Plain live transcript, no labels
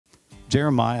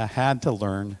Jeremiah had to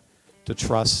learn to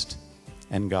trust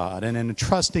in God. And in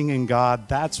trusting in God,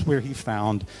 that's where he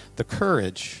found the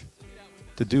courage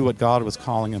to do what God was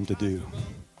calling him to do.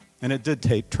 And it did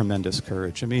take tremendous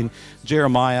courage. I mean,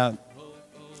 Jeremiah,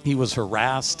 he was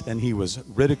harassed and he was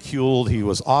ridiculed, he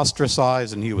was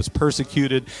ostracized and he was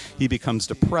persecuted. He becomes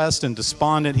depressed and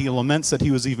despondent. He laments that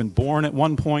he was even born at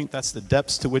one point. That's the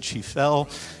depths to which he fell.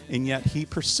 And yet he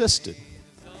persisted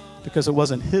because it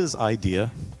wasn't his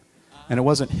idea and it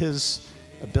wasn't his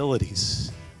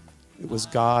abilities. It was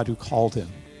God who called him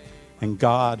and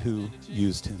God who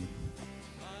used him.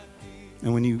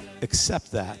 And when you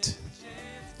accept that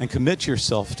and commit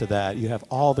yourself to that, you have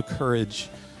all the courage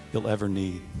you'll ever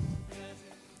need.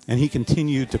 And he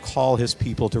continued to call his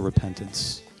people to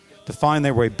repentance, to find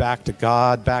their way back to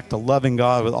God, back to loving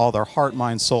God with all their heart,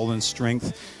 mind, soul, and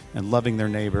strength, and loving their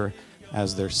neighbor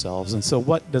as themselves. And so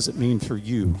what does it mean for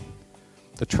you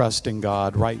to trust in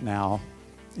God right now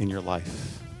in your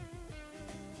life?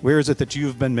 Where is it that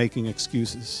you've been making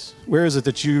excuses? Where is it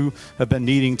that you have been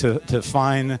needing to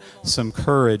find some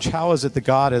courage? How is it that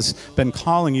God has been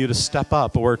calling you to step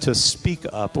up or to speak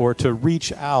up or to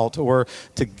reach out or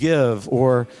to give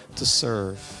or to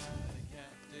serve?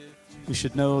 We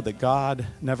should know that God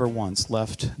never once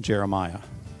left Jeremiah,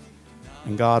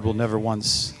 and God will never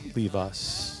once leave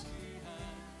us.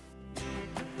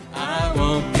 I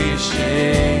won't be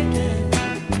shaken.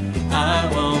 I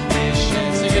won't be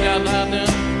shaken. Sing it out loud now.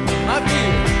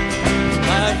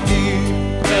 My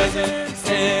fear doesn't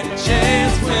stand a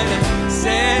chance when I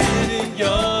stand in your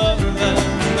love.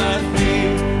 My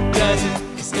fear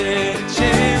doesn't stand a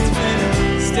chance when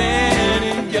I stand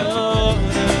in your love.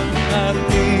 My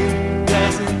fear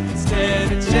doesn't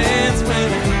stand a chance when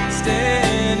I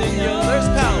stand in your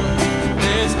love.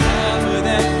 There's power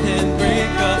that can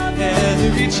break up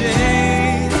every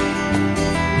chain.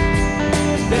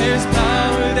 There's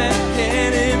power that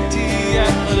can empty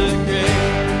out the grave.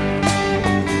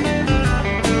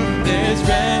 There's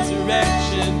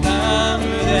resurrection power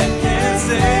that can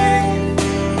save.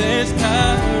 There's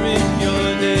power in your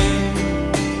name.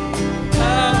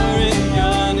 Power in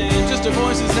your name. Just our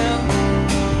voices now.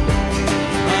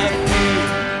 My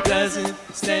fear doesn't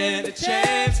stand a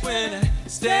chance when I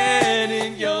stand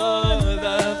in your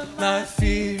love. My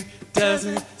fear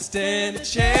doesn't stand a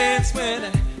chance when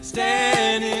I stand